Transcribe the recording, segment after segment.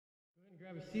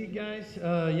Grab a seat, guys.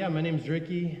 My name's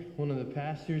Ricky, one of the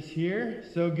pastors here.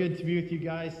 So good to be with you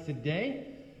guys today.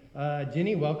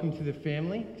 Jenny, welcome to the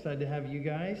family. Excited to have you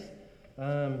guys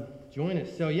join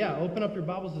us. So open up your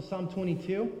Bibles to Psalm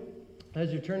 22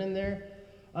 as you're turning there.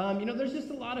 There's just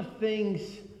a lot of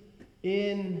things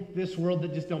in this world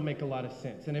that just don't make a lot of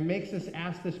sense. And it makes us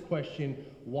ask this question,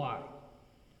 why?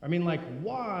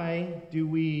 Why do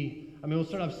we... we'll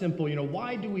start off simple.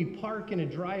 Why do we park in a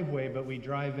driveway, but we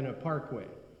drive in a parkway?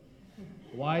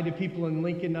 Why do people in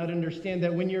Lincoln not understand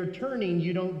that when you're turning,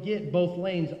 you don't get both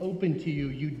lanes open to you?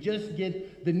 You just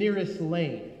get the nearest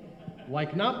lane.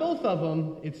 Not both of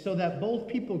them. It's so that both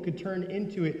people could turn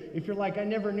into it. If you're like, I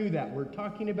never knew that. We're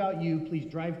talking about you. Please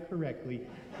drive correctly.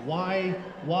 Why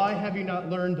have you not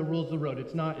learned the rules of the road?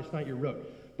 It's not your road.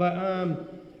 But,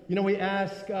 we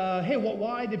ask,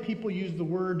 why do people use the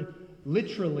word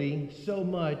literally so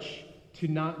much to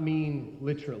not mean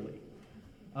literally?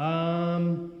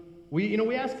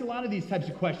 We ask a lot of these types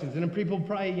of questions, and then people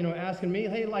probably, asking me,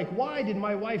 hey, why did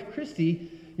my wife, Christy,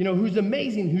 who's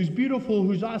amazing, who's beautiful,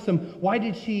 who's awesome, why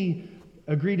did she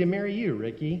agree to marry you,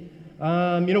 Ricky?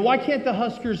 Why can't the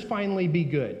Huskers finally be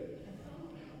good?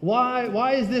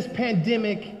 Why is this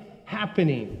pandemic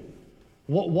happening?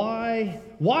 Why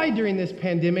during this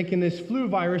pandemic and this flu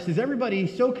virus is everybody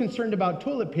so concerned about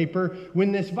toilet paper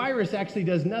when this virus actually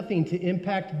does nothing to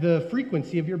impact the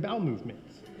frequency of your bowel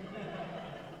movements?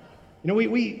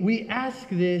 We ask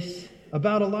this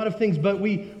about a lot of things, but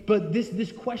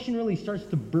this question really starts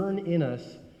to burn in us,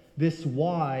 this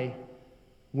why,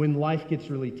 when life gets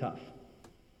really tough.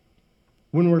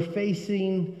 When we're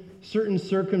facing certain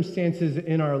circumstances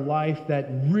in our life that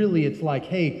really it's like,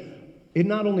 hey, it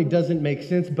not only doesn't make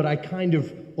sense, but I kind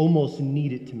of almost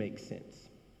need it to make sense.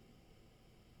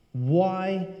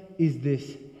 Why is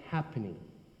this happening?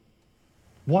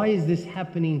 Why is this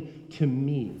happening to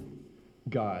me,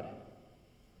 God?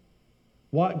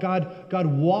 God,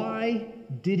 why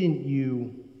didn't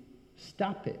you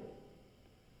stop it?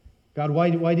 God, why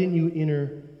didn't you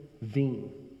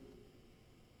intervene?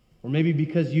 Or maybe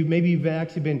because you've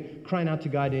actually been crying out to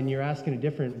God and you're asking a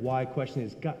different why question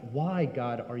is, God, why,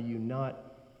 God, are you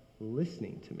not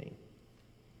listening to me?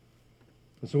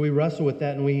 And so we wrestle with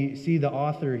that, and we see the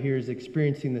author here is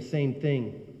experiencing the same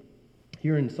thing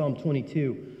here in Psalm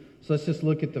 22. So let's just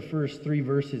look at the first 3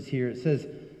 verses here. It says,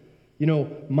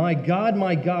 my God,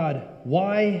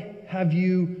 why have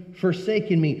you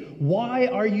forsaken me? Why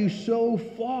are you so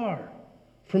far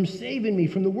from saving me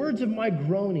from the words of my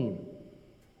groaning?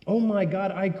 Oh my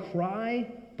God, I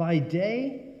cry by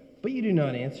day, but you do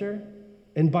not answer,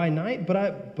 and by night, but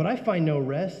I find no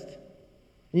rest.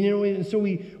 And so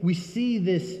we see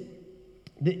this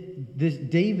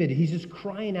David, he's just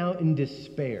crying out in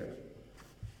despair,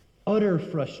 utter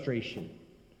frustration,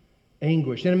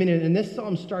 anguish. And this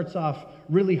psalm starts off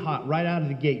really hot, right out of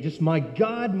the gate. Just, my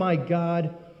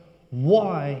God,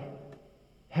 why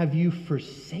have you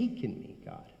forsaken me,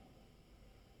 God?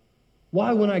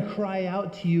 Why, when I cry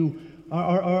out to you,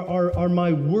 are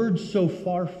my words so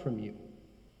far from you?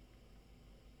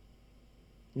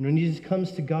 And he just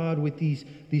comes to God with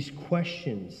these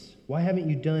questions. Why haven't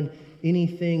you done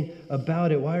anything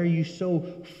about it? Why are you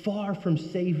so far from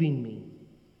saving me?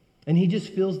 And he just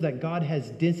feels that God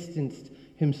has distanced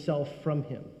himself from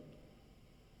him.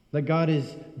 That God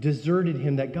has deserted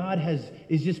him. That God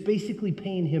is just basically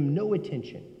paying him no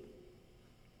attention.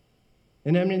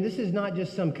 And this is not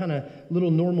just some kind of little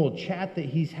normal chat that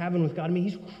he's having with God.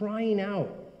 He's crying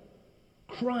out.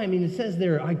 It says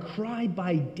there, I cry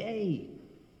by day.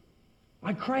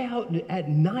 I cry out at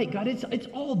night. God, it's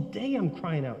all day I'm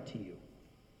crying out to you.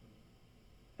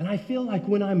 And I feel like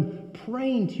when I'm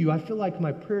praying to you, I feel like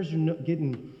my prayers are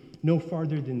getting no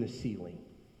farther than the ceiling.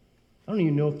 I don't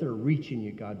even know if they're reaching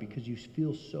you, God, because you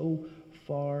feel so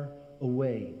far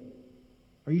away.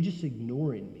 Are you just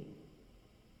ignoring me?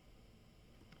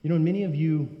 Many of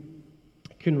you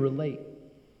can relate.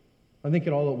 I think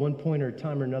at one point or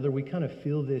time or another, we kind of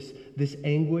feel this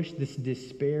anguish, this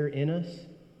despair in us.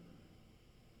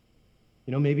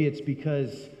 Maybe it's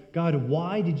because, God,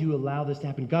 why did you allow this to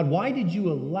happen? God, why did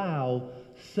you allow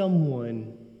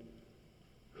someone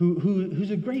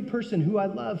who's a great person, who I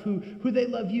love, who they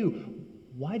love you,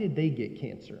 why did they get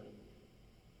cancer?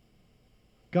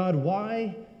 God,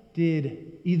 why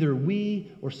did either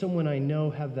we or someone I know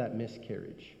have that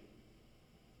miscarriage?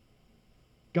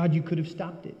 God, you could have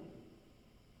stopped it.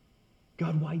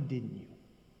 God, why didn't you?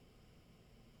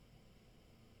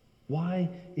 Why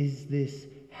is this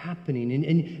happening?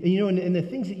 And the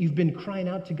things that you've been crying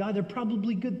out to God, they're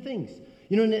probably good things.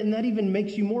 And that even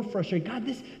makes you more frustrated. God,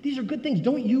 these are good things.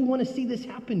 Don't you want to see this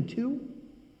happen too?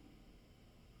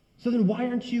 So then why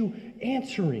aren't you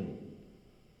answering?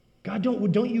 God,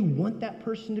 don't you want that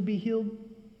person to be healed?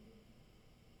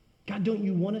 God, don't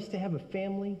you want us to have a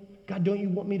family? God, don't you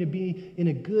want me to be in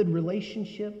a good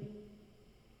relationship?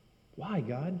 Why,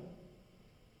 God?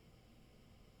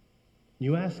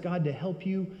 You ask God to help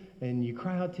you, and you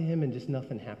cry out to him, and just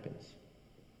nothing happens.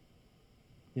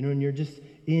 And you're just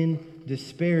in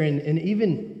despair. And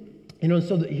even,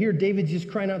 so here David's just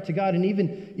crying out to God. And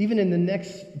even in the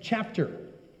next chapter,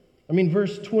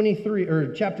 verse 23,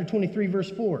 or chapter 23,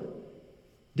 verse 4,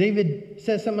 David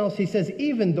says something else. He says,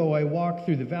 even though I walk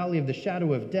through the valley of the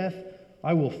shadow of death,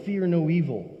 I will fear no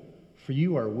evil, for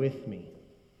you are with me.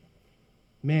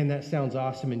 Man, that sounds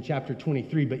awesome in chapter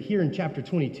 23. But here in chapter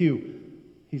 22,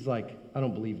 he's like, I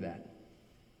don't believe that.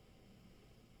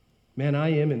 Man, I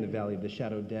am in the valley of the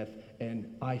shadow of death,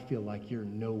 and I feel like you're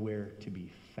nowhere to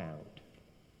be found.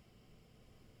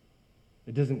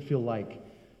 It doesn't feel like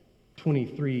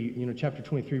 23, chapter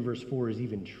 23, verse 4 is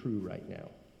even true right now.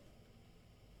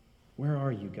 Where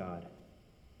are you, God?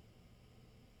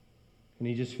 And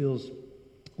he just feels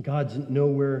God's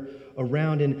nowhere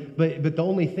around. But the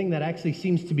only thing that actually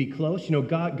seems to be close,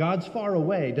 God's far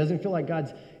away. It doesn't feel like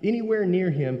God's anywhere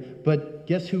near him, but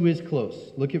guess who is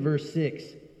close? Look at verse 6.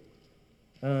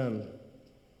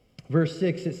 Verse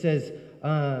 6, it says,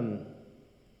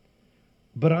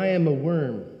 but I am a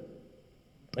worm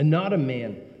and not a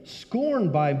man,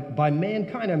 scorned by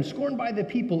mankind. I'm scorned by the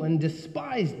people and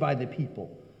despised by the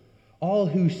people. All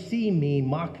who see me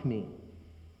mock me.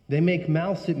 They make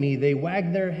mouths at me. They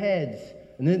wag their heads.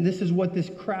 And then this is what this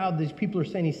crowd, these people are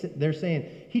saying. They're saying,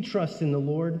 he trusts in the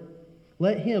Lord.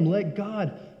 Let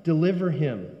God deliver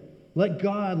him. Let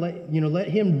God, let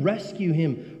him rescue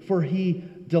him, for he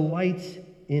delights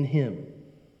in him.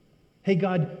 Hey,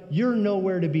 God, you're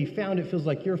nowhere to be found. It feels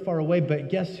like you're far away, but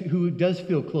guess who does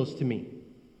feel close to me?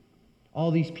 All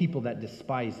these people that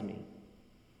despise me.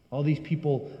 All these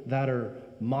people that are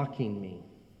mocking me.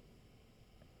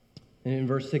 And in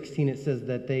verse 16, it says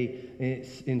that they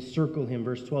encircle him.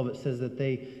 Verse 12, it says that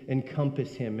they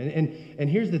encompass him. And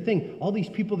here's the thing. All these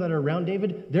people that are around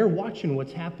David, they're watching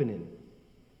what's happening.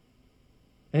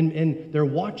 And they're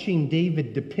watching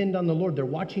David depend on the Lord. They're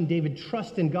watching David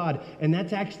trust in God. And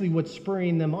that's actually what's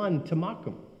spurring them on to mock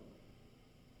him.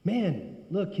 Man,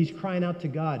 look, he's crying out to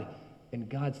God, and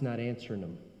God's not answering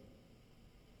him.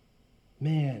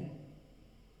 Man,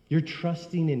 you're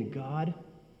trusting in God.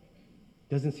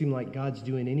 Doesn't seem like God's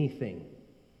doing anything.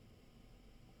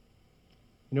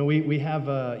 We have,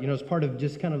 as part of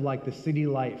just kind of like the City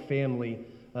Light family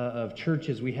of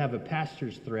churches, we have a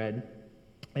pastor's thread.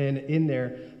 And in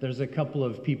there's a couple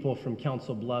of people from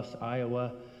Council Bluffs,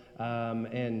 Iowa,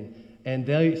 and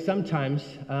they sometimes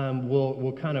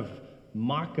will kind of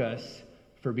mock us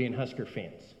for being Husker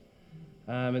fans.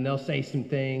 And they'll say some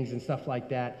things and stuff like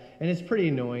that, and it's pretty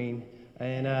annoying.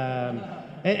 And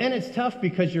it's tough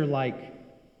because you're like,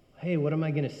 hey, what am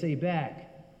I going to say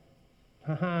back?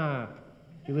 Haha,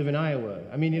 you live in Iowa.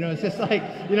 It's just like,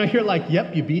 you're like,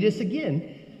 yep, you beat us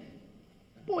again.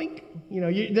 Boink.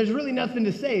 There's really nothing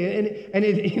to say. And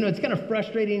it's kind of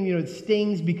frustrating, it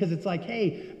stings because it's like,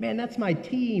 hey, man, that's my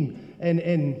team. And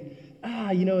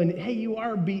hey, you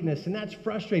are beating us, and that's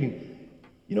frustrating.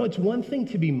 It's one thing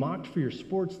to be mocked for your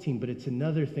sports team, but it's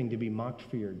another thing to be mocked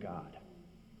for your God.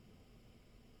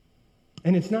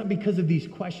 And it's not because of these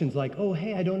questions like, oh,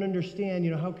 hey, I don't understand,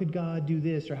 how could God do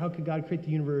this? Or how could God create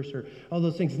the universe? Or all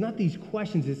those things. It's not these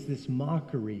questions. It's this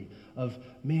mockery of,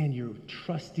 man, you're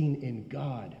trusting in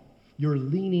God. You're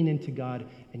leaning into God,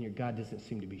 and your God doesn't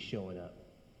seem to be showing up.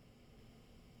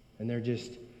 And they're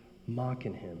just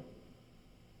mocking him.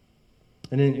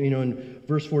 And then, in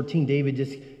verse 14, David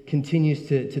just continues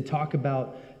to talk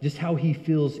about just how he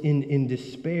feels in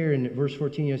despair. In verse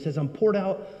 14, it says, I'm poured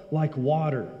out like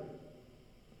water.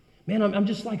 Man, I'm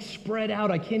just like spread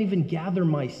out. I can't even gather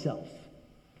myself.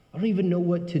 I don't even know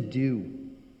what to do.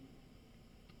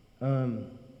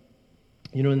 And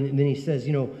then he says,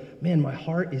 man, my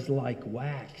heart is like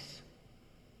wax.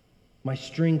 My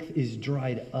strength is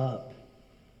dried up.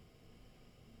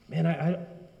 Man,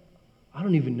 I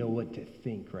don't even know what to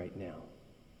think right now.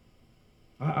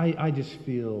 I just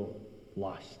feel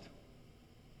lost.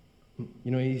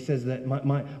 He says that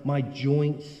my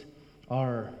joints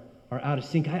are out of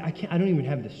sync. I don't even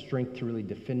have the strength to really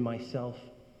defend myself.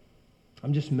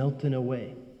 I'm just melting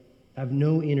away. I have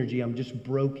no energy. I'm just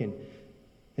broken.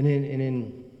 And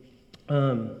then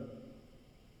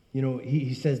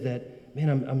he says that,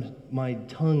 man, my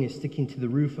tongue is sticking to the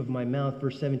roof of my mouth.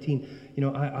 Verse 17,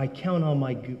 I count all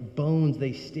my bones.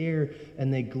 They stare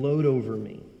and they gloat over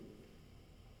me.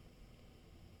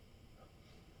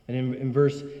 And in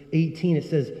verse 18, it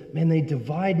says, man, they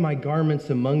divide my garments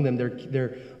among them.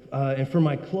 And for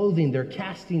my clothing, they're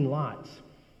casting lots.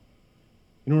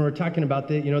 You know, when we're talking about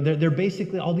that, you know, they're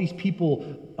basically, all these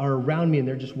people are around me and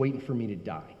they're just waiting for me to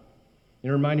die. It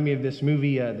reminded me of this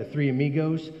movie, The Three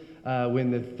Amigos,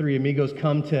 when the three amigos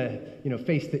come to, you know,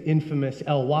 face the infamous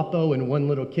El Guapo, and one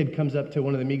little kid comes up to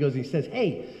one of the amigos and he says,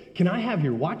 hey, can I have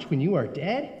your watch when you are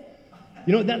dead?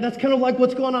 You know, that's kind of like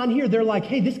what's going on here. They're like,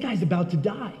 hey, this guy's about to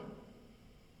die.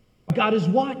 I got his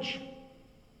watch.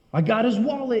 I got his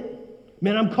wallet.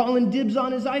 Man, I'm calling dibs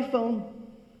on his iPhone.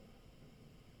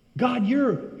 God,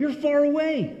 you're far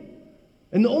away.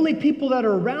 And the only people that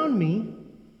are around me,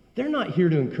 they're not here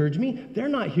to encourage me. They're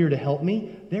not here to help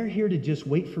me. They're here to just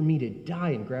wait for me to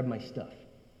die and grab my stuff.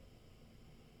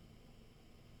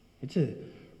 It's a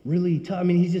really tough, I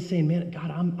mean, he's just saying, man,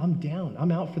 God, I'm down.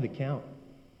 I'm out for the count.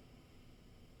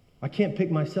 I can't pick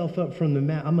myself up from the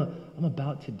mat. I'm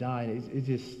about to die. It's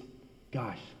just,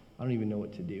 gosh, I don't even know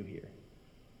what to do here.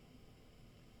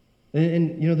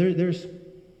 And you know, there's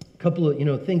a couple of, you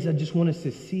know, things I just want us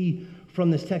to see from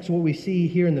this text. What we see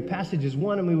here in the passage is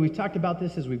one, I mean, we've talked about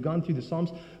this as we've gone through the Psalms,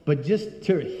 but just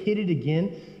to hit it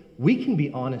again, we can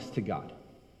be honest to God.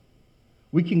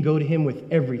 We can go to him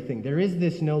with everything. There is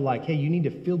this no like, hey, you need to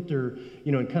filter,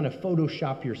 you know, and kind of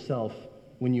Photoshop yourself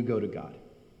when you go to God.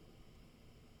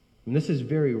 And this is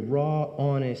very raw,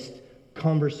 honest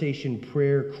conversation,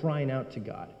 prayer, crying out to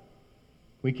God.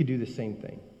 We could do the same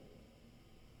thing.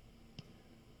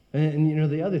 And you know,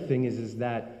 the other thing is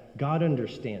that God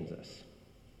understands us.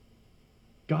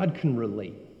 God can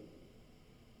relate.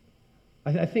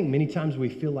 I think many times we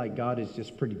feel like God is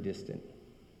just pretty distant.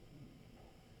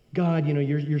 God, you know,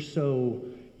 you're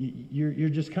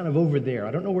just kind of over there.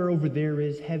 I don't know where over there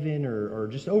is, heaven or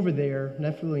just over there.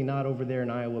 Definitely not over there in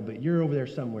Iowa, but you're over there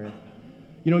somewhere.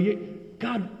 You know,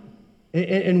 God,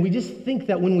 and we just think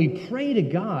that when we pray to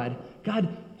God,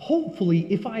 God,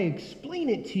 hopefully, if I explain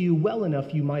it to you well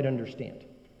enough, you might understand.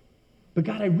 But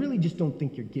God, I really just don't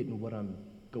think you're getting what I'm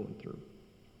going through.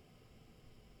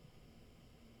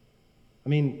 I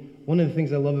mean, one of the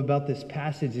things I love about this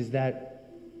passage is that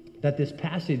this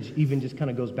passage even just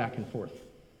kind of goes back and forth.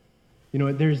 You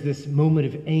know, there's this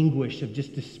moment of anguish, of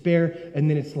just despair, and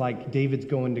then it's like David's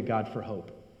going to God for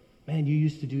hope. Man, you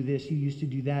used to do this, you used to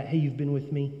do that. Hey, you've been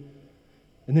with me.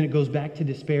 And then it goes back to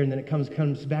despair, and then it comes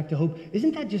back to hope.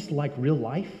 Isn't that just like real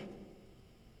life?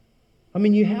 I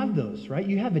mean, you have those, right?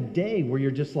 You have a day where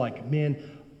you're just like, man,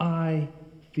 I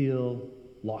feel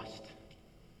lost.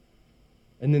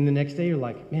 And then the next day you're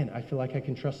like, man, I feel like I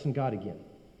can trust in God again.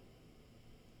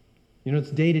 You know,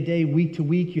 it's day to day, week to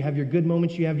week. You have your good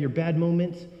moments, you have your bad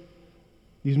moments.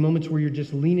 These moments where you're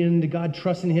just leaning into God,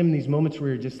 trusting him, and these moments where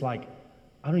you're just like,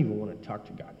 I don't even want to talk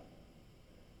to God.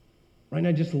 Right? And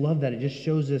I just love that. It just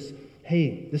shows us,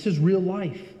 hey, this is real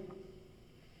life.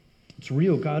 It's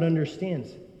real. God understands.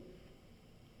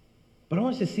 But I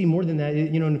want us to see more than that.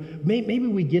 You know, maybe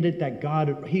we get it that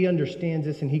God, he understands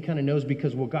us and he kind of knows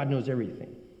because, well, God knows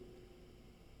everything.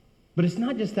 But it's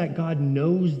not just that God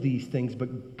knows these things,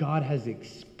 but God has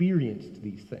experienced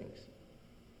these things.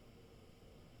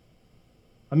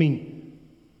 I mean,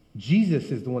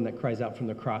 Jesus is the one that cries out from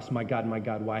the cross, my God,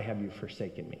 why have you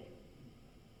forsaken me?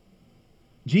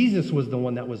 Jesus was the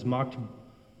one that was mocked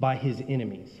by his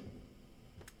enemies.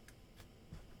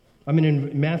 I mean,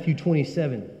 in Matthew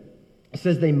 27, it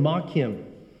says they mock him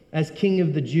as King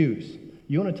of the Jews.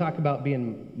 You want to talk about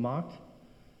being mocked?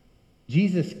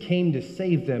 Jesus came to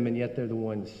save them, and yet they're the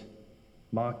ones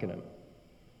mocking him.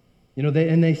 You know,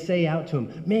 they say out to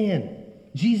him, man,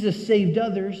 Jesus saved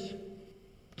others.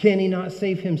 Can he not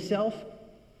save himself?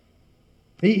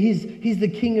 He's the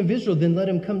King of Israel. Then let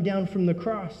him come down from the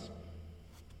cross.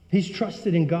 He's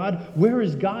trusted in God. Where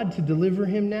is God to deliver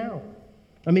him now?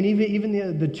 I mean,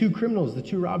 even the two criminals, the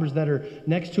two robbers that are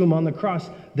next to him on the cross,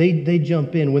 they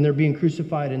jump in when they're being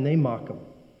crucified and they mock him.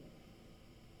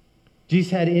 Jesus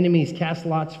had enemies cast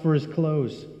lots for his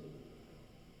clothes.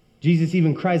 Jesus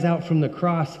even cries out from the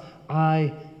cross,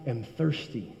 I am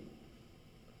thirsty.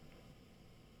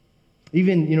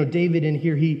 Even, you know, David in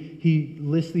here, he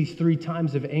lists these 3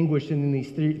 times of anguish, and then these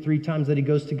three times that he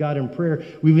goes to God in prayer.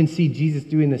 We even see Jesus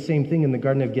doing the same thing in the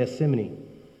Garden of Gethsemane,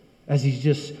 as he's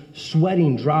just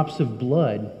sweating drops of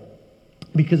blood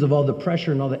because of all the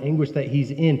pressure and all the anguish that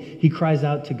he's in. He cries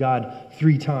out to God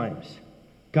 3 times.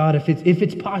 God, if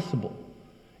it's possible,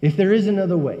 if there is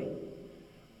another way,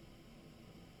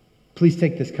 please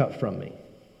take this cup from me.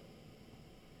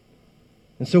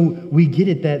 And so we get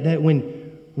it that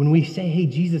when we say, hey,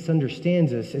 Jesus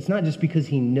understands us, it's not just because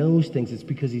he knows things, it's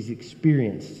because he's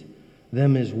experienced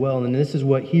them as well. And this is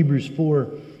what Hebrews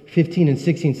 4 15 and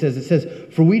 16 says,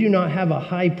 "For we do not have a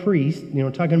high priest,"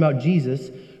 talking about Jesus,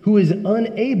 "who is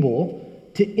unable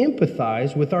to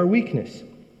empathize with our weakness.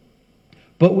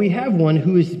 But we have one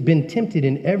who has been tempted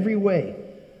in every way,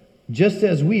 just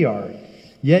as we are,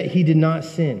 yet he did not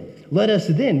sin. Let us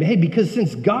then," because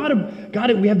since God,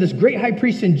 we have this great high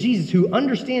priest in Jesus who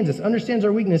understands us, understands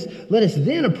our weakness, "let us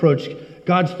then approach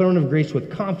God's throne of grace with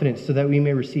confidence so that we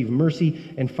may receive mercy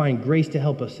and find grace to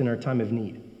help us in our time of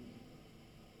need."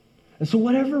 And so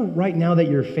whatever right now that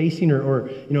you're facing or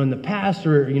in the past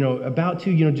or, about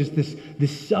to, just this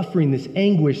suffering, this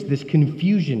anguish, this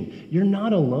confusion, you're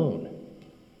not alone.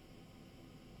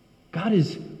 God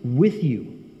is with you.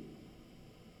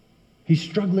 He's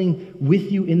struggling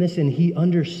with you in this, and he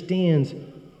understands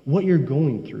what you're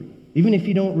going through. Even if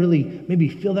you don't really maybe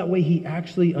feel that way, he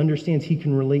actually understands. He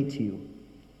can relate to you.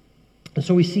 And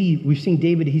so we've seen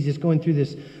David, he's just going through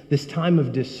this time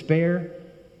of despair,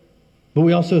 but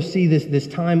we also see this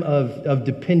time of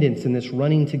dependence and this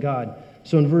running to God.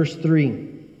 So in verse 3,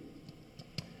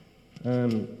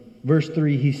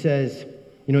 he says,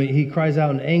 he cries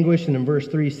out in anguish, and in verse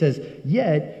 3 he says,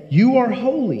 "Yet you are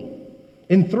holy,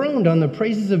 enthroned on the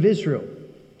praises of Israel.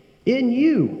 In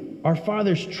you our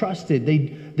fathers trusted.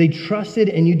 They trusted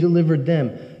and you delivered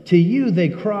them. To you they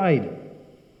cried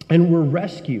and were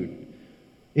rescued.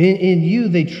 In you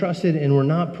they trusted and were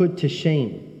not put to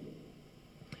shame."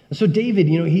 So David,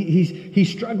 he's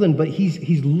struggling, but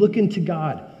he's looking to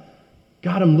God.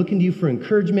 "God, I'm looking to you for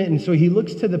encouragement." And so he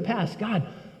looks to the past. "God,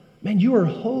 man, you are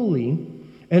holy.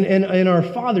 And our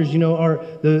fathers,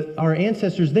 our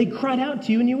ancestors, they cried out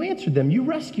to you and you answered them. You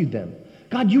rescued them.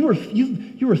 God, you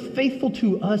were faithful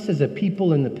to us as a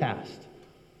people in the past."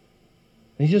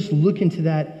 And he's just looking to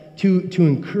that to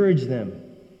encourage them,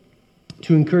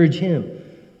 to encourage him.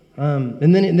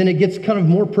 And then it gets kind of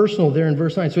more personal there in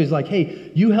verse 9. So he's like,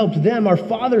 "Hey, you helped them. Our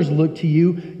fathers looked to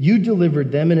you. You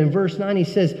delivered them." And in verse 9 he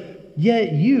says,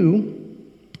 "Yet you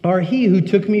are he who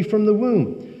took me from the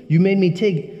womb. You made me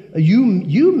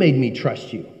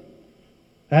trust you.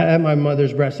 At my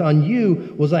mother's breast, on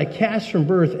you was I cast from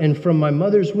birth, and from my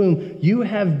mother's womb you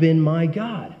have been my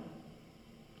God."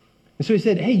 And so he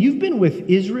said, "Hey, you've been with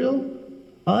Israel,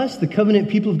 us, the covenant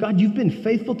people of God. You've been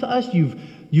faithful to us.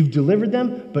 You've delivered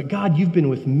them. But God, you've been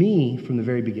with me from the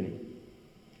very beginning.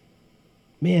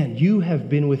 Man, you have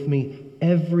been with me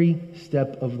every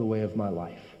step of the way of my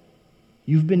life.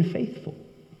 You've been faithful."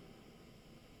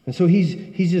 And so he's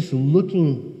just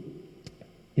looking,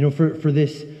 for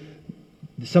this,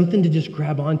 something to just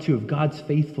grab onto of God's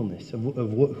faithfulness,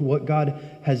 of what God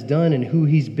has done and who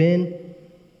he's been.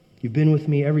 "You've been with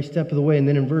me every step of the way." And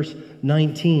then in verse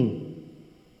 19,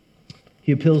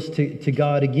 he appeals to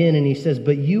God again, and he says,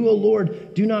 "But you, O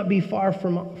Lord, do not be far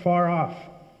off.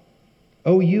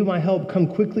 O you, my help, come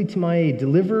quickly to my aid.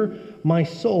 Deliver my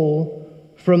soul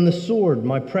from the sword,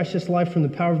 my precious life from the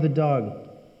power of the dog.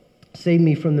 Save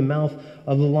me from the mouth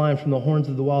of the lion, from the horns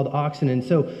of the wild oxen." And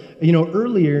so,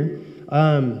 earlier,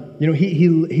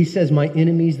 he says, "My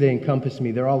enemies, they encompass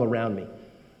me. They're all around me."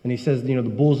 And he says, the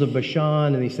bulls of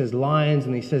Bashan, and he says lions,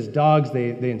 and he says dogs,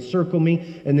 they encircle me.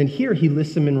 And then here he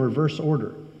lists them in reverse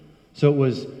order. So it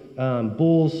was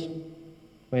bulls,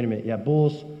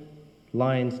 bulls,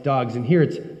 lions, dogs. And here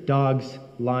it's dogs,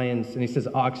 lions, and he says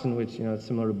oxen, which, it's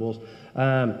similar to bulls.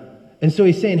 And so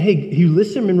he's saying, hey, he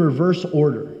lists them in reverse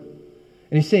order.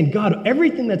 And he's saying, God,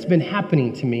 everything that's been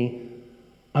happening to me,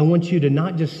 I want you to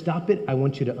not just stop it, I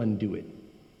want you to undo it.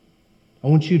 I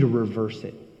want you to reverse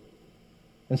it.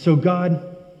 And so God,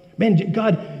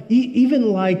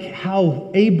 even like how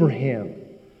Abraham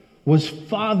was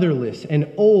fatherless and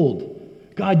old,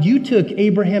 God, you took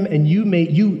Abraham and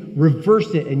you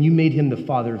reversed it and you made him the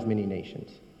father of many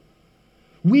nations.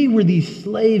 We were these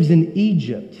slaves in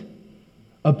Egypt,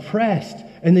 oppressed,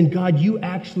 and then God, you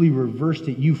actually reversed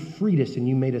it. You freed us and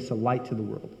you made us a light to the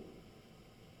world.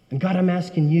 And God, I'm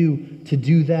asking you to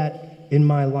do that in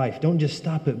my life. Don't just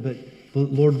stop it, but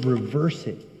Lord, reverse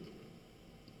it.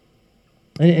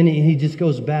 And he just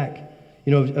goes back,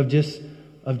 of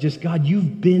just God,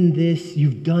 you've been this,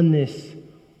 you've done this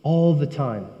all the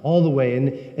time, all the way.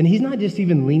 And he's not just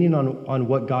even leaning on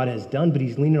what God has done, but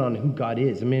he's leaning on who God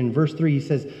is. I mean, in verse 3, he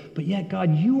says, but yet,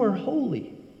 God, you are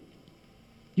holy.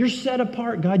 You're set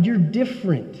apart, God. You're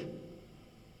different.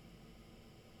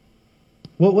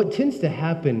 Well, what tends to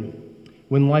happen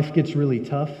when life gets really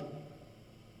tough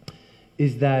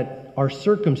is that our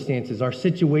circumstances, our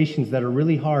situations that are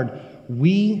really hard,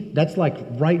 that's like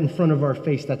right in front of our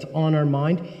face, that's on our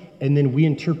mind, and then we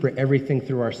interpret everything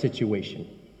through our situation.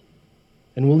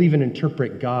 And we'll even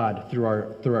interpret God through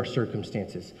our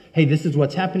circumstances. Hey, this is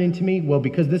what's happening to me. Well,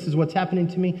 because this is what's happening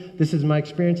to me, this is my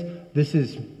experience,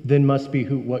 then must be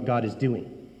what God is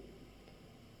doing.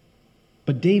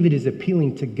 But David is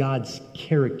appealing to God's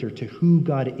character, to who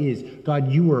God is.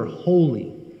 God, you are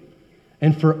holy.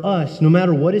 And for us, no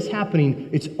matter what is happening,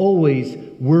 it's always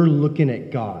we're looking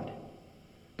at God.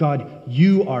 God,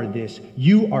 you are this.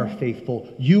 You are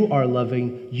faithful. You are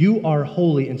loving. You are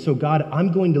holy. And so, God,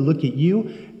 I'm going to look at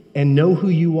you and know who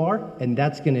you are, and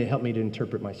that's going to help me to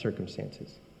interpret my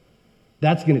circumstances.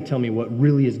 That's going to tell me what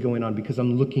really is going on because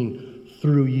I'm looking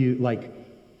through you, like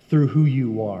through who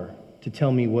you are, to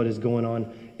tell me what is going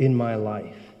on in my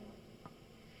life.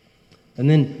 And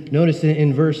then notice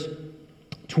in verse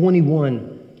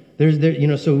 21,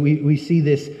 so we see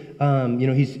this,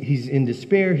 he's in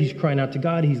despair, he's crying out to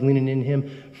God, he's leaning in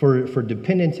him for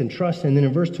dependence and trust. And then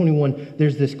in verse 21,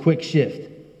 there's this quick shift.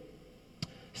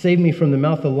 Save me from the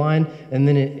mouth of the lion, and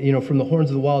then from the horns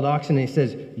of the wild oxen. And he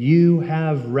says, you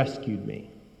have rescued me.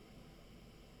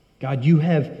 God, you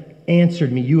have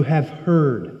answered me. You have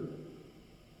heard.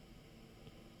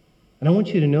 And I want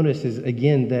you to notice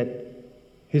again that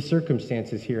his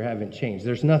circumstances here haven't changed.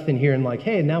 There's nothing here in like,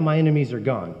 hey, now my enemies are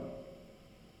gone.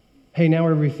 Hey, now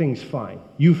everything's fine.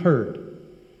 You've heard.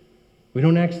 We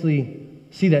don't actually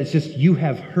see that. It's just you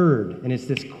have heard, and it's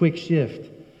this quick shift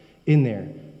in there.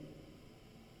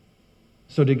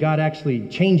 So did God actually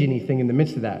change anything in the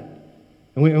midst of that?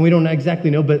 And we don't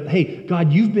exactly know, but hey,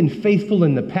 God, you've been faithful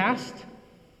in the past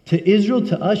to Israel,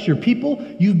 to us, your people.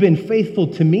 You've been faithful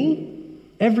to me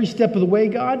every step of the way,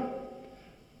 God.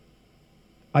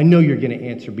 I know you're going to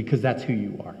answer because that's who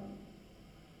you are.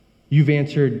 You've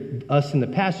answered us in the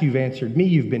past. You've answered me.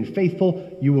 You've been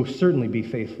faithful. You will certainly be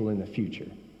faithful in the future.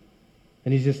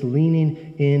 And he's just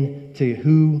leaning into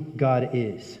who God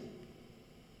is.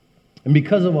 And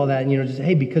because of all that,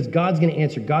 because God's going to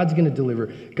answer, God's going to deliver,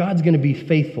 God's going to be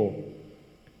faithful.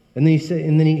 And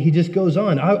then he just goes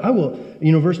on. I will,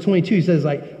 verse 22, he says,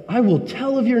 I will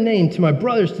tell of your name to my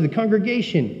brothers, to the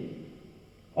congregation.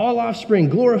 All offspring,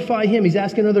 glorify him. He's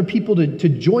asking other people to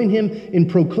join him in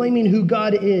proclaiming who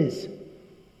God is.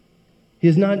 He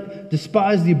has not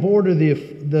despised the abhorred or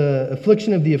the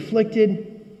affliction of the afflicted.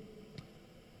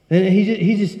 And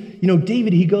he just,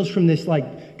 David, he goes from this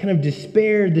kind of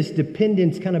despair, this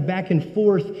dependence kind of back and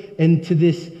forth, and to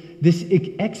this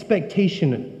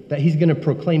expectation that he's going to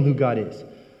proclaim who God is.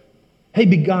 Hey,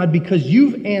 God, because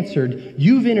you've answered,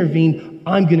 you've intervened,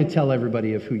 I'm going to tell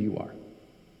everybody of who you are.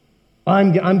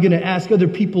 I'm going to ask other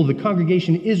people, the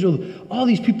congregation, Israel, all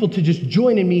these people to just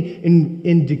join in me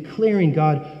in declaring,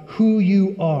 God, who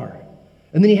you are.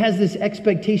 And then he has this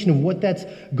expectation of what that's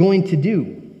going to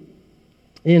do.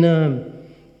 In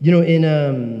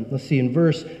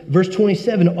verse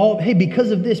 27,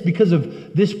 because of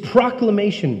this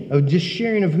proclamation of just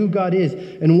sharing of who God is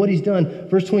and what he's done,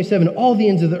 verse 27, all the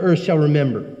ends of the earth shall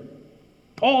remember.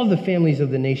 All the families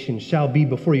of the nations shall be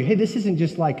before you. Hey, this isn't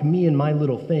just like me and my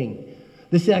little thing.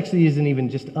 This actually isn't even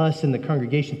just us and the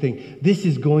congregation thing. This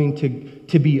is going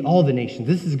to be all the nations.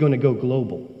 This is going to go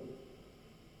global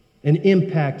and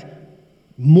impact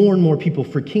more and more people.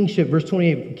 For kingship, verse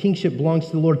 28, kingship belongs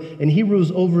to the Lord, and he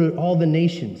rules over all the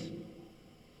nations.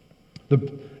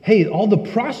 All the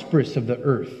prosperous of the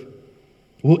earth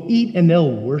will eat and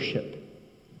they'll worship.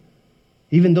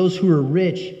 Even those who are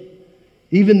rich,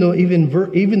 even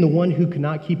the one who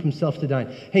cannot keep himself to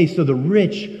dine. Hey, so the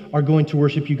rich are going to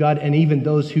worship you, God, and even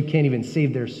those who can't even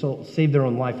save their soul, save their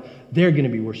own life, they're going to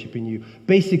be worshiping you.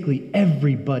 Basically,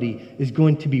 everybody is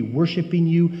going to be worshiping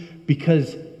you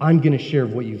because I'm going to share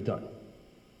what you've done.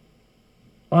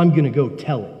 I'm going to go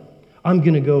tell it. I'm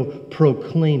going to go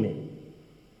proclaim it.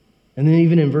 And then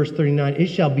even in verse 39, it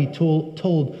shall be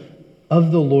told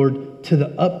of the Lord to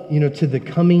the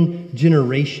coming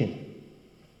generation.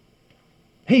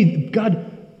 Hey,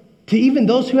 God, to even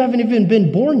those who haven't even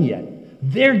been born yet,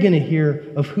 they're going to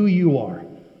hear of who you are.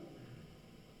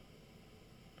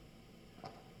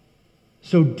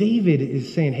 So David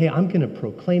is saying, hey, I'm going to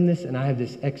proclaim this, and I have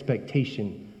this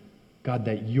expectation, God,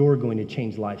 that you're going to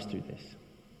change lives through this.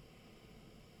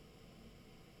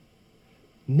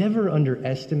 Never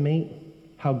underestimate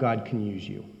how God can use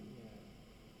you.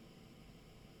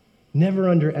 Never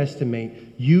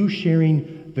underestimate you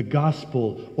sharing the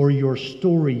gospel or your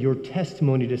story, your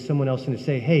testimony to someone else and to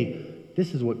say, hey,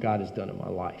 this is what God has done in my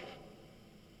life.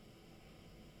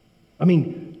 I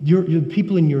mean, your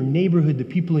people in your neighborhood, the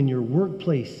people in your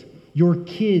workplace, your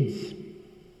kids,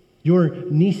 your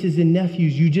nieces and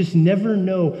nephews, you just never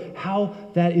know how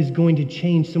that is going to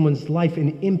change someone's life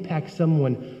and impact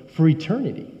someone for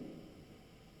eternity.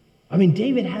 I mean,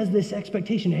 David has this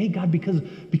expectation. Hey, God,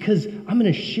 because I'm going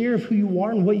to share of who you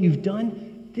are and what you've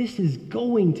done, this is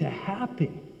going to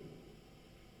happen.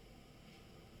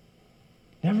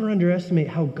 Never underestimate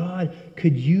how God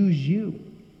could use you.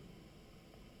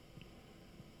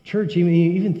 Church,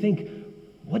 even think,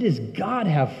 what does God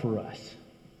have for us?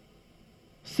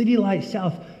 City Light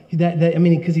South,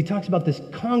 because he talks about this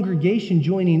congregation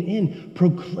joining in,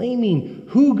 proclaiming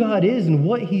who God is and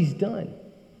what he's done.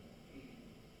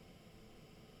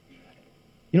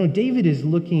 David is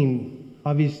looking,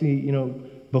 obviously,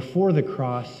 before the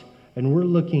cross, and we're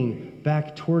looking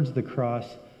back towards the cross.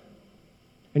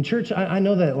 And church, I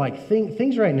know that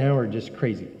things right now are just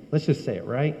crazy. Let's just say it,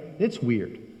 right? It's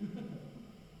weird.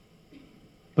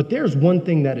 But there's one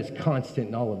thing that is constant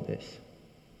in all of this.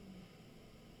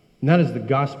 And that is the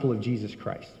gospel of Jesus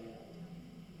Christ.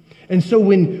 And so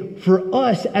for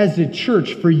us as a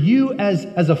church, for you as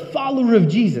a follower of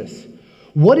Jesus,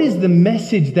 what is the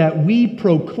message that we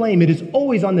proclaim? It is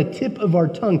always on the tip of our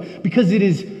tongue because it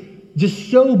is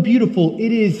just so beautiful.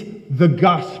 It is the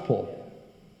gospel.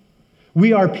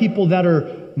 We are people that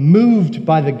are moved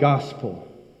by the gospel.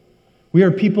 We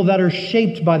are people that are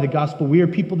shaped by the gospel. We are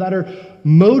people that are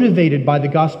motivated by the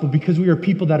gospel because we are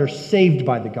people that are saved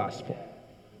by the gospel.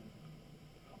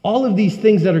 All of these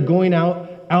things that are going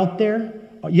out there,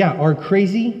 are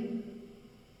crazy.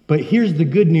 But here's the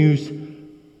good news.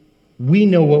 We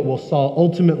know what will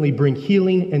ultimately bring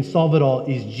healing and solve it all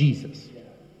is Jesus.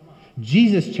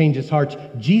 Jesus changes hearts.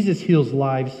 Jesus heals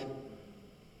lives.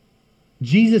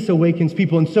 Jesus awakens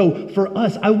people. And so for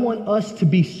us, I want us to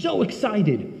be so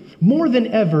excited more than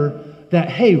ever that,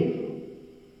 hey,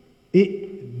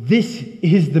 this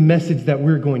is the message that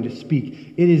we're going to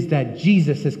speak. It is that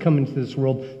Jesus has come into this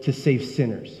world to save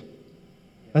sinners.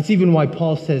 That's even why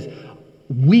Paul says,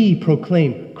 we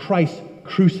proclaim Christ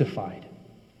crucified.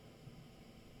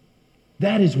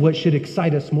 That is what should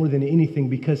excite us more than anything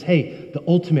because, hey, the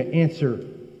ultimate answer,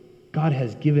 God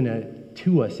has given it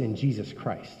to us in Jesus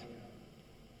Christ.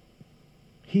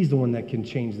 He's the one that can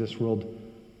change this world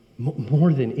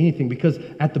more than anything because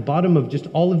at the bottom of just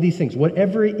all of these things,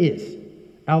 whatever it is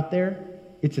out there,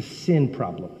 it's a sin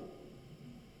problem.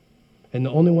 And the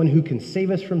only one who can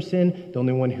save us from sin, the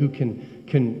only one who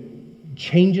can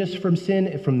change us from sin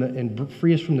and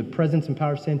free us from the presence and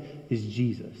power of sin is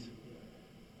Jesus.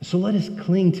 So let us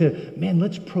cling to,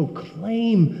 let's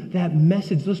proclaim that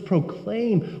message. Let's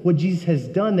proclaim what Jesus has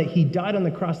done, that he died on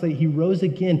the cross, that he rose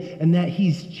again, and that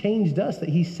he's changed us, that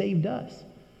he saved us.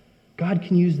 God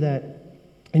can use that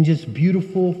in just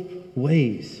beautiful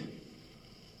ways.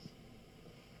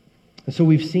 And so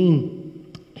we've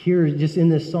seen here just in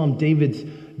this psalm, David's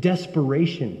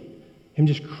desperation, him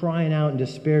just crying out in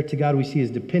despair to God. We see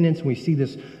his dependence, and we see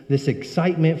this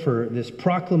excitement for this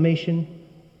proclamation.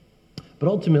 But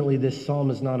ultimately, this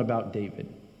psalm is not about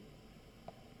David.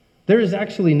 There is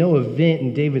actually no event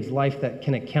in David's life that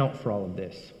can account for all of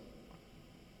this.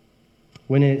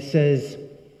 When it says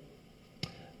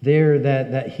there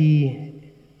that he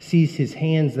sees his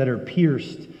hands that are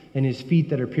pierced and his feet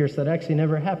that are pierced, that actually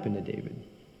never happened to David.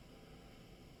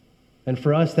 And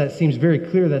for us, that seems very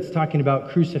clear. That's talking about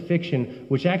crucifixion,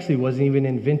 which actually wasn't even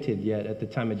invented yet at the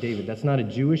time of David. That's not a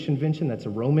Jewish invention. That's a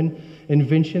Roman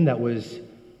invention that was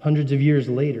hundreds of years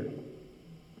later.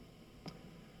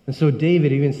 And so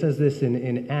David even says this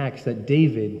in Acts, that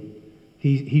David,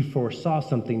 he foresaw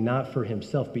something not for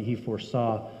himself, but he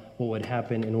foresaw what would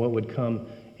happen and what would come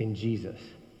in Jesus.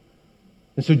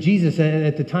 And so Jesus,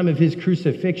 at the time of his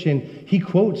crucifixion, he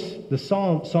quotes the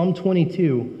Psalm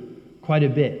 22 quite a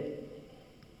bit.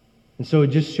 And so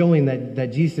just showing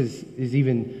that Jesus is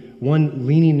even, one,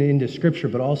 leaning into Scripture,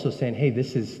 but also saying, hey,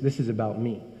 this is about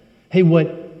me. Hey,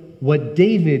 what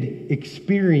David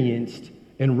experienced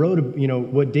and wrote,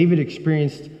 what David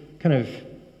experienced kind of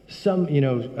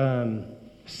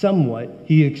somewhat,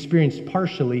 he experienced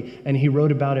partially, and he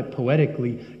wrote about it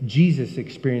poetically. Jesus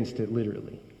experienced it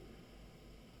literally.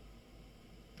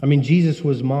 Jesus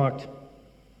was mocked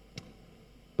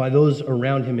by those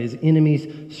around him. His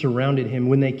enemies surrounded him.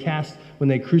 When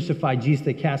they crucified Jesus,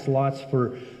 they cast lots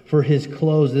for his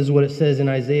clothes. This is what it says in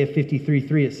Isaiah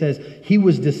 53:3. It says, he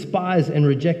was despised and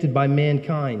rejected by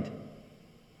mankind,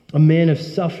 a man of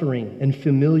suffering and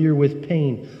familiar with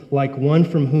pain, like one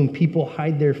from whom people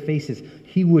hide their faces.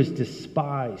 He was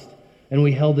despised, and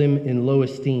we held him in low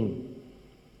esteem.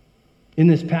 In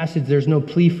this passage, there's no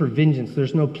plea for vengeance.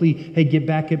 There's no plea, hey, get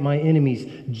back at my enemies.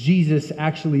 Jesus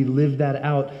actually lived that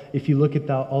out. If you look at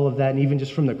all of that, and even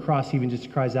just from the cross, he even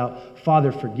just cries out,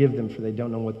 Father, forgive them, for they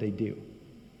don't know what they do.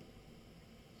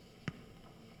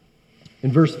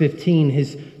 In verse 15,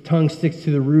 his tongue sticks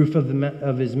to the roof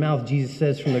of his mouth. Jesus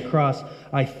says from the cross,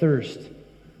 I thirst.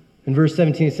 In verse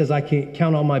 17, it says, I can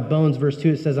count all my bones. Verse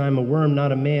 2, it says, I am a worm,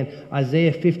 not a man.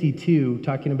 Isaiah 52,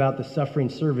 talking about the suffering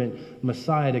servant,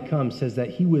 Messiah to come, says that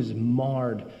he was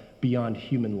marred beyond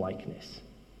human likeness.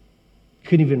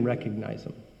 Couldn't even recognize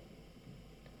him.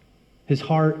 His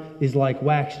heart is like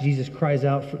wax. Jesus cries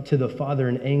out to the Father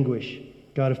in anguish.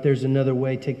 God, if there's another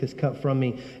way, take this cup from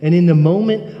me. And in the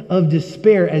moment of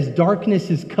despair, as darkness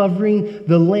is covering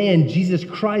the land, Jesus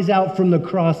cries out from the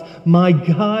cross, my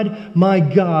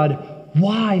God,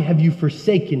 why have you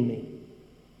forsaken me?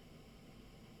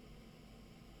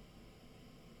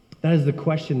 That is the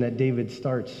question that David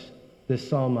starts this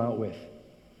psalm out with.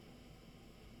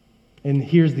 And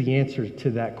here's the answer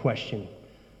to that question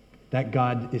that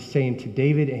God is saying to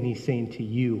David, and he's saying to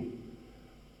you.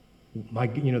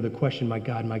 The question, my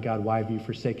God, why have you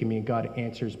forsaken me? And God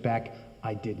answers back,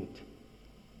 I didn't.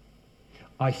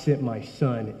 I sent my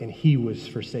son, and he was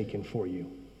forsaken for you.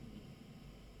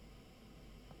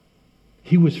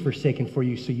 He was forsaken for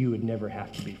you so you would never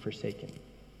have to be forsaken.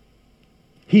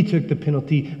 He took the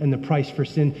penalty and the price for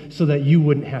sin so that you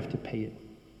wouldn't have to pay it.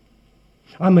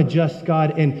 I'm a just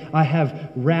God, and I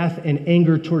have wrath and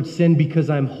anger towards sin because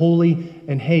I'm holy.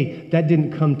 And hey, that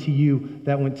didn't come to you,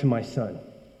 that went to my son.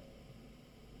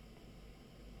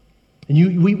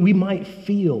 And we might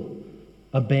feel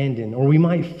abandoned, or we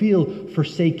might feel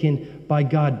forsaken by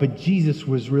God, but Jesus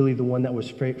was really the one that was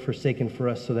forsaken for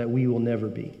us so that we will never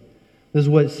be. This is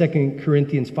what 2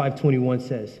 Corinthians 5:21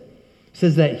 says. It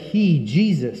says that he,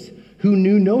 Jesus, who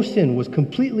knew no sin, was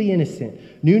completely innocent,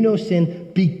 knew no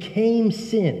sin, became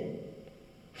sin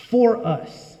for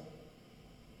us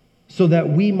so that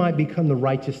we might become the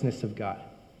righteousness of God.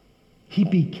 He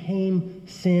became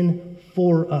sin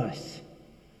for us.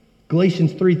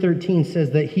 Galatians 3:13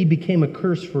 says that he became a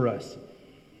curse for us.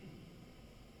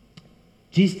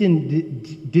 Jesus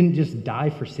didn't just die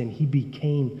for sin. He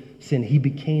became sin. He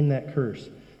became that curse.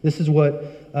 This is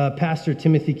what Pastor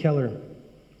Timothy Keller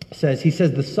says. He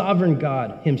says, the sovereign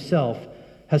God himself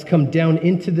has come down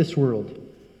into this world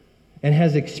and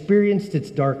has experienced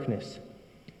its darkness.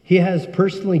 He has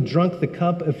personally drunk the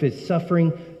cup of his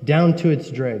suffering down to its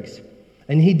dregs.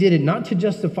 And he did it not to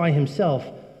justify himself,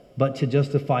 but to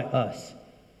justify us.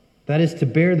 That is to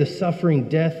bear the suffering,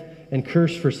 death, and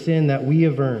curse for sin that we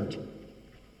have earned.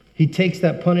 He takes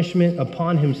that punishment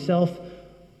upon himself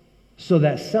so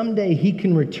that someday he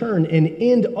can return and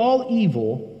end all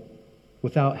evil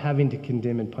without having to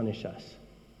condemn and punish us.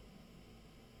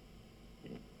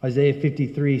 Isaiah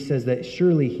 53 says that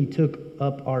surely he took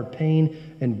up our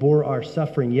pain and bore our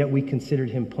suffering, yet we considered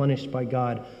him punished by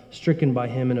God, stricken by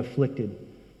him and afflicted.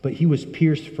 But he was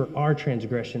pierced for our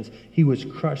transgressions. He was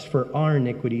crushed for our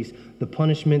iniquities. The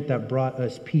punishment that brought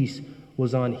us peace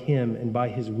was on him, and by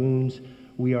his wounds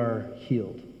we are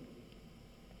healed.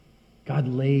 God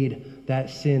laid that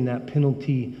sin, that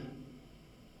penalty,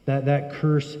 that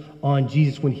curse on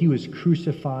Jesus when he was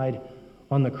crucified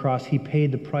on the cross. He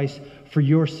paid the price for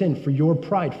your sin, for your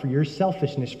pride, for your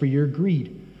selfishness, for your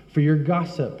greed, for your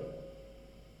gossip,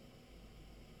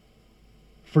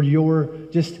 for your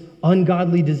just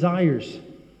ungodly desires,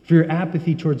 for your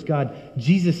apathy towards God.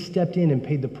 Jesus stepped in and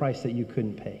paid the price that you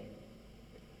couldn't pay.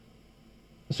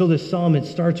 So this psalm, it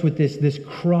starts with this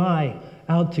cry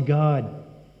out to God.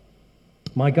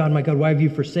 My God, why have you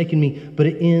forsaken me? But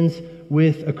it ends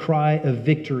with a cry of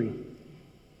victory.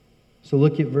 So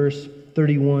look at verse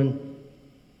 31.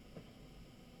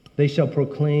 They shall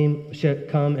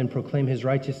come and proclaim his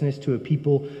righteousness to a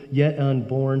people yet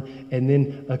unborn. And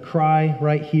then a cry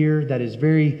right here that is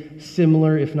very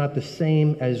similar, if not the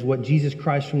same, as what Jesus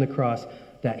cries from the cross,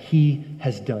 that he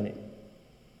has done it.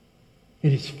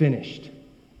 It is finished.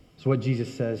 That's what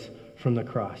Jesus says from the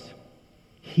cross.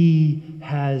 He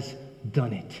has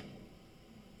done it.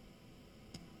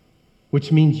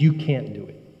 Which means you can't do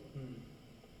it.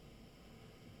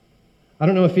 I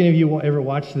don't know if any of you will ever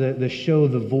watch the show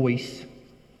The Voice,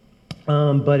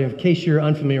 but in case you're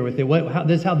unfamiliar with it,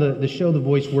 this is how the show The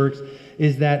Voice works,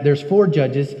 is that there's 4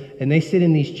 judges, and they sit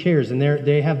in these chairs, and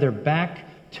they have their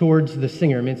back towards the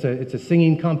singer. I mean, it's a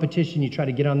singing competition. You try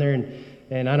to get on there,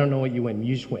 and I don't know what you win.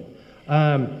 You just win.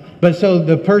 But so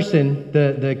the person,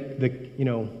 the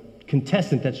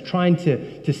contestant that's trying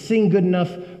to sing good enough,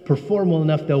 perform well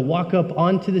enough, they'll walk up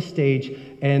onto the stage,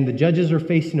 and the judges are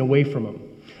facing away from them.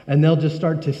 And they'll just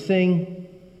start to sing.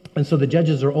 And so the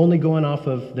judges are only going off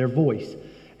of their voice.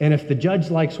 And if the judge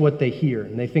likes what they hear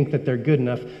and they think that they're good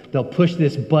enough, they'll push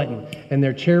this button and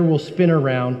their chair will spin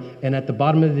around. And at the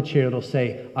bottom of the chair, it'll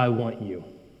say, I want you.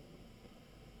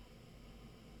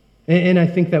 And I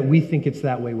think that we think it's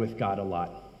that way with God a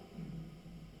lot.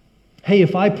 Hey,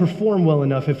 if I perform well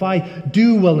enough, if I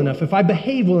do well enough, if I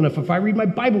behave well enough, if I read my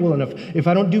Bible well enough, if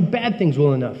I don't do bad things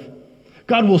well enough,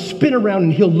 God will spin around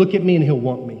and he'll look at me and he'll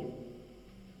want me.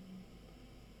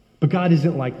 But God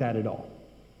isn't like that at all.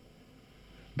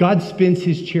 God spins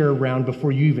his chair around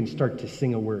before you even start to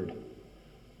sing a word.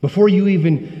 Before you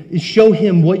even show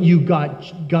him what you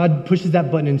got, God pushes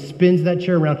that button and spins that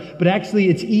chair around. But actually,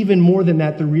 it's even more than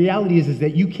that. The reality is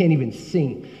that you can't even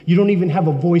sing. You don't even have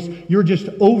a voice. You're just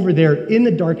over there in the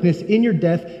darkness, in your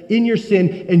death, in your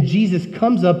sin. And Jesus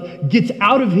comes up, gets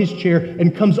out of his chair,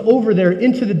 and comes over there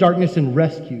into the darkness and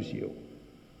rescues you.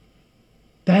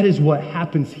 That is what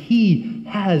happens. He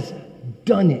has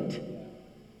done it.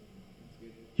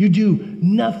 You do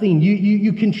nothing.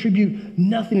 You contribute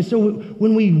nothing. And so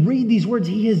when we read these words,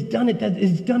 he has done it. That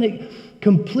is done it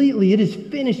completely. It is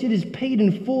finished. It is paid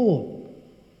in full.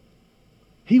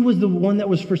 He was the one that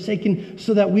was forsaken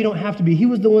so that we don't have to be. He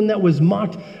was the one that was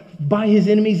mocked by his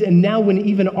enemies. And now when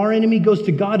even our enemy goes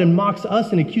to God and mocks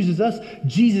us and accuses us,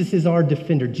 Jesus is our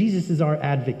defender. Jesus is our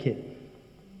advocate.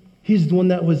 He's the one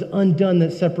that was undone,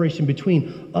 that separation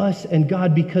between us and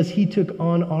God, because he took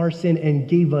on our sin and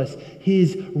gave us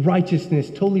his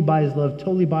righteousness totally by his love,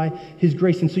 totally by his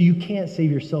grace. And so you can't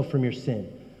save yourself from your sin.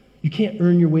 You can't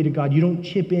earn your way to God. You don't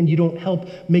chip in. You don't help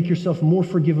make yourself more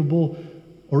forgivable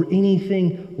or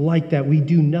anything like that. We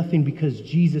do nothing because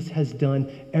Jesus has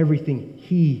done everything.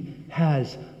 He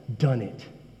has done it.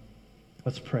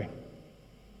 Let's pray.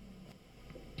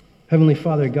 Heavenly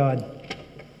Father, God,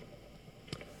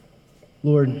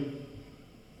 Lord,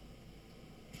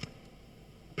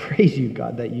 praise you,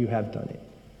 God, that you have done it.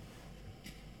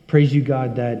 Praise you,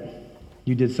 God, that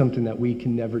you did something that we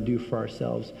can never do for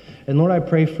ourselves. And Lord, I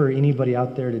pray for anybody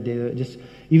out there today that just,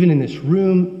 even in this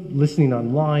room, listening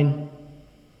online,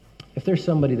 if there's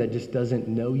somebody that just doesn't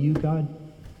know you, God,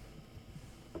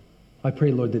 I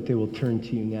pray, Lord, that they will turn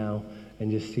to you now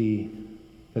and just see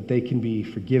that they can be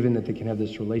forgiven, that they can have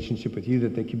this relationship with you,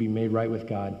 that they can be made right with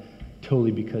God,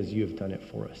 totally because you have done it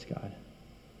for us, God.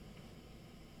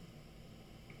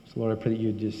 So, Lord, I pray that you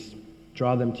would just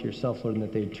draw them to yourself, Lord, and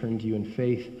that they would turn to you in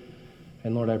faith.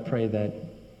 And, Lord, I pray that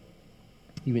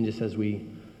even just as we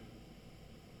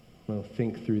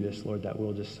think through this, Lord, that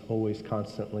we'll just always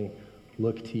constantly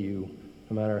look to you,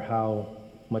 no matter how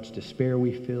much despair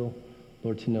we feel,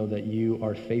 Lord, to know that you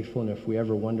are faithful. And if we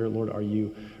ever wonder, Lord, are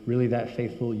you really that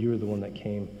faithful? You're the one that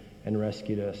came and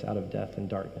rescued us out of death and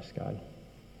darkness, God.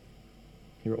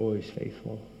 You're always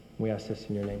faithful. We ask this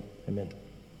in your name. Amen.